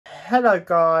Hello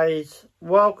guys,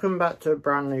 welcome back to a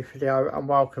brand new video and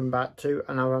welcome back to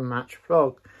another match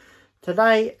vlog.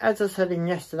 Today, as I said in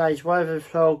yesterday's weather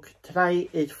vlog, today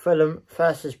is Fulham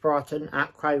versus Brighton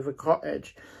at Craven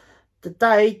Cottage. The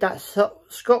day that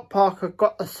Scott Parker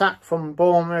got the sack from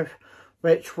Bournemouth,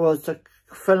 which was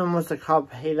Fulham was the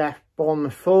club he left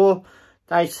Bournemouth for.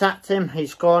 They sacked him,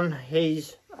 he's gone,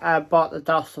 he's bought the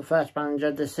dust, the first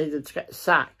manager decided to get the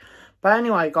sack. But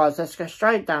anyway guys, let's get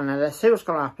straight down there, let's see what's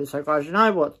going to happen. So guys, you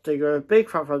know what to do, give a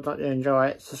big thumbs up if you enjoy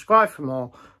it, subscribe for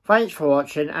more, thanks for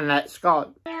watching and let's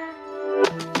go.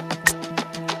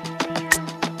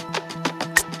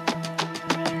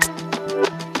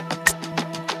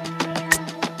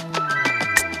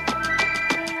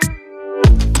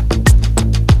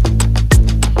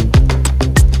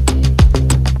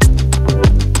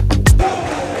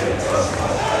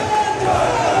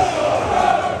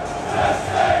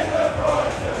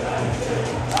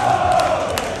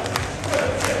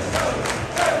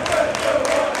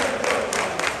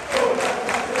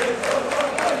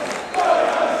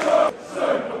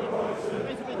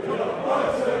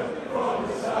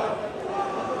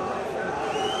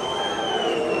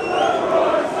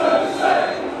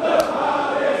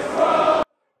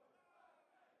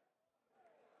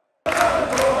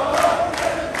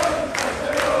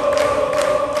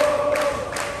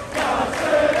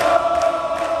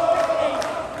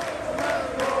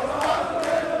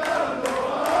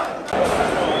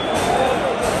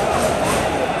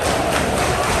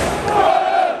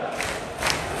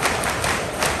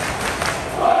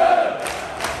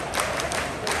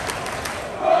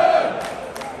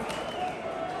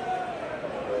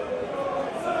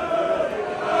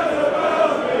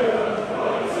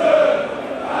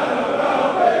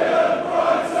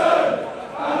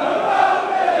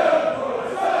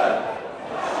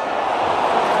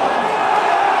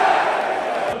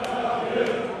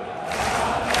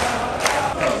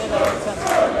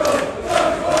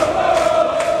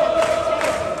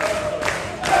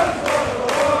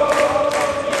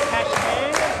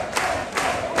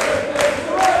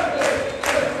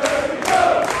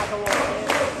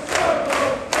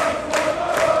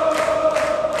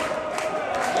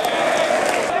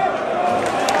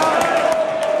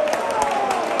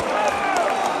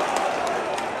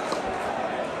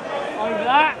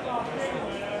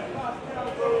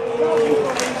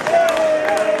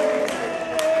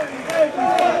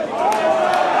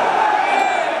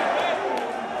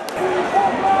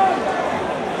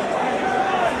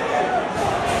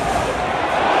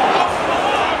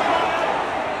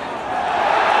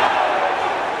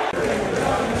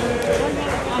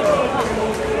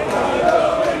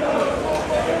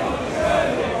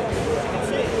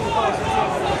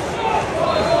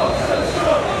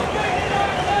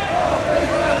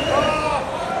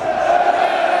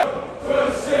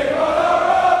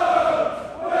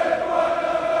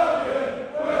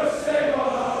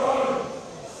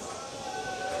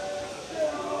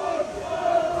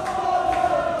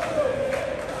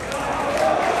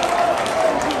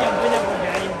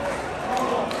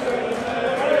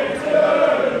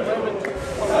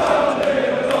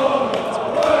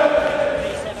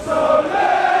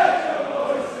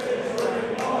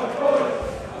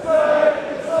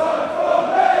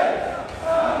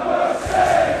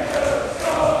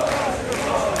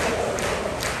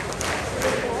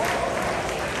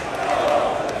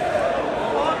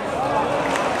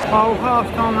 Well, half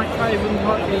time at Craven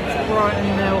Cottage, Brighton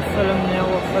 0, Fulham 0,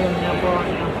 or Fulham 0,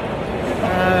 Brighton 0.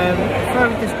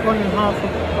 Very disappointing half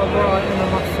of Brighton, I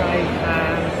must say.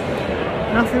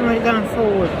 Nothing really going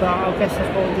forward, but I guess that's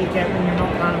what you get when you're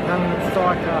not playing a permanent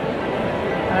striker.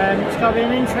 It's going to be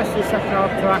an interesting second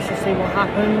half to actually see what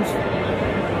happens.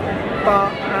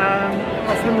 But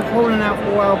I think we're calling out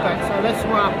for Welbeck, so let's see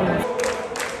what happens.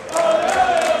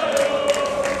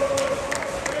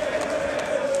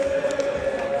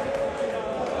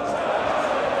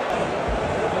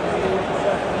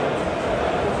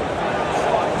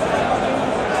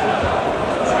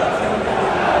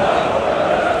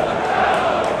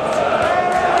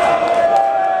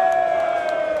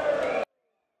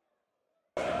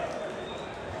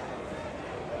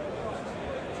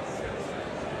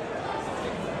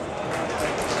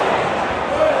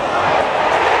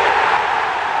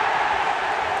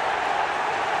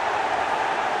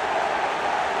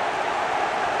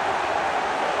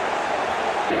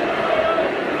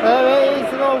 There it is,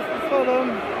 the goal for Fulham,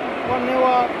 1-0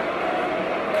 up.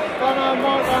 Don't know,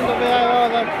 might go under VAR,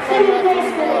 they've played that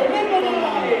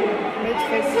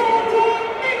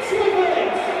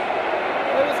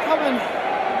It was coming,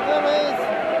 there it is.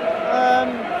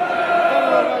 Don't know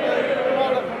what I do,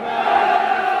 might look from there.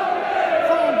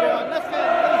 Come on, Brighton, let's get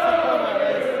at least a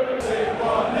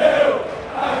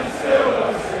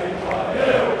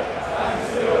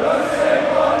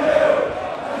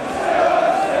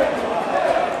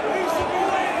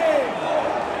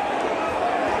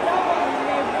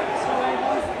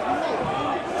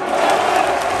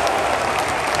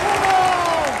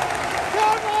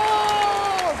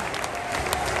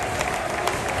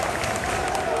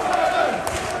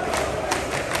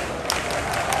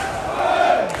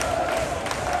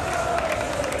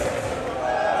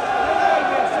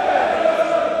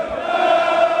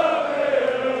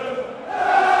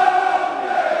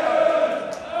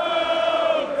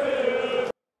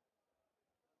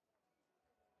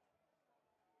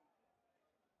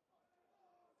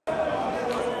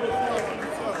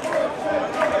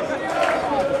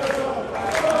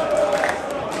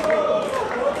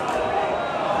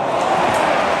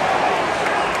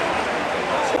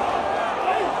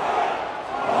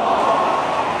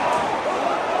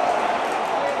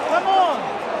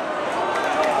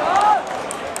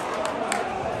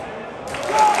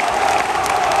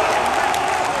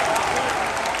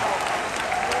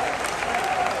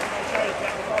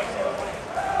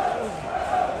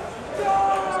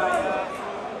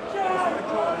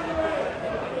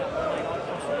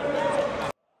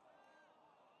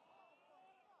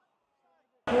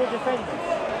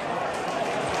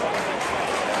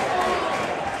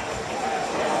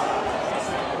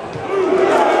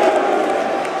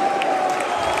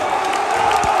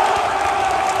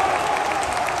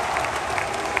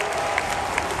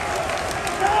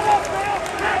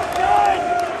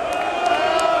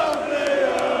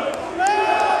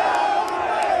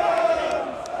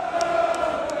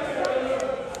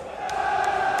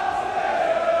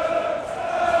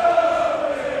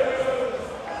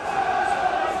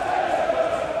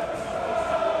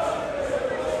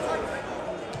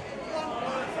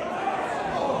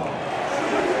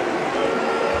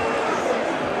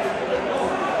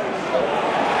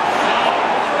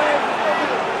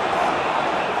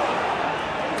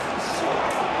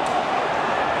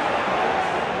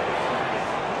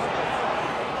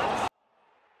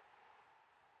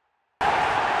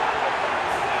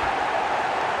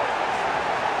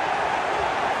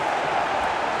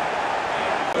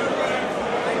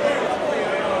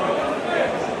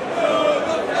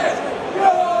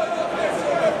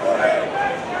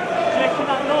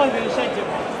going to say to him.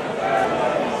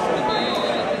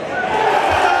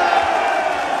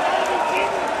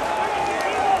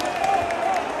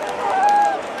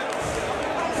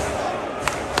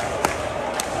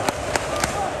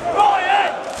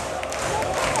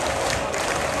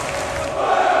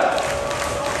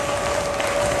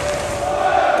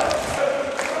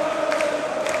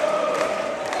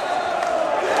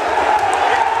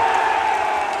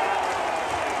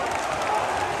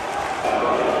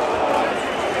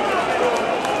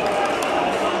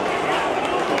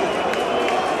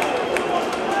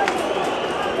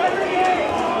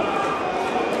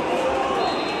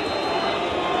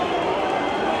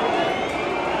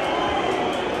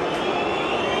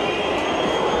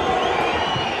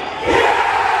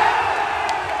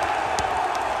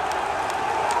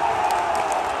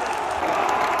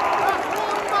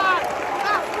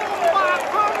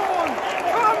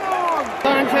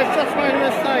 Just made a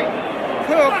mistake,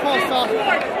 put across us.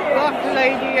 Luckily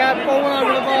the ball went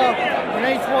over the bar. We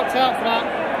need to watch out for that.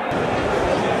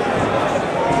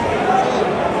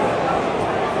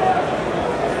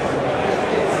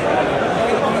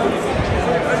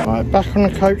 Right, back on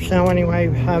the coach now anyway,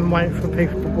 waiting for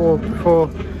people to board before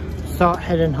start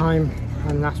heading home,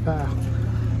 and that's better.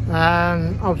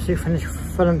 Obviously finished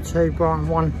Fulham 2, Brighton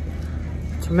 1.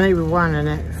 To me we weren't in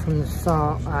it from the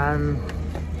start.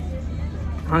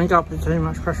 I ain't got to put too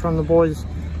much pressure on the boys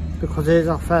because it is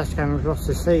our first game we've lost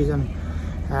this season.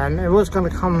 It was going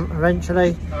to come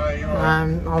eventually.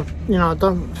 I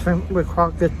don't think we're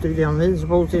quite good to do the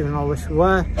Invincibles, even though I wish we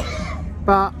were.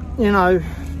 But, you know,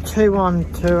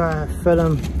 2-1 to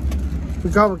Fulham. We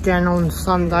go again on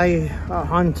Sunday at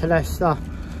home to Leicester.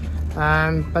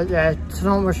 But yeah,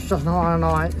 tonight was just not our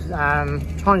night.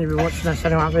 Trying to be watching this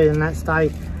anyway, it'll be the next day.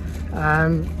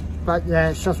 But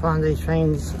yeah, it's just one of these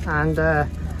things, and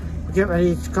we get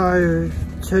ready to go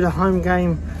to the home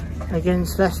game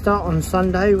against Leicester on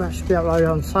Sunday. That should be uploaded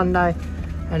on Sunday,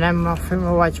 and then I think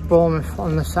we'll wait to Bournemouth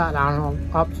on the Saturday, and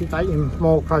I'll update you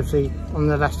more closely on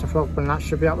the Leicester vlog when that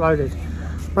should be uploaded.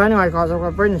 But anyway guys, I'm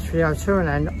going to bring this video to an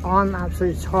end. I'm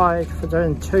absolutely tired for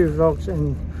doing 2 vlogs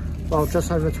in, well, just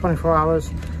over 24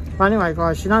 hours. But anyway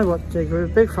guys, you know what to do.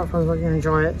 Big fat thumbs up if you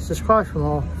enjoy it. Subscribe for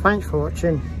more. Thanks for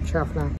watching. Ciao for now.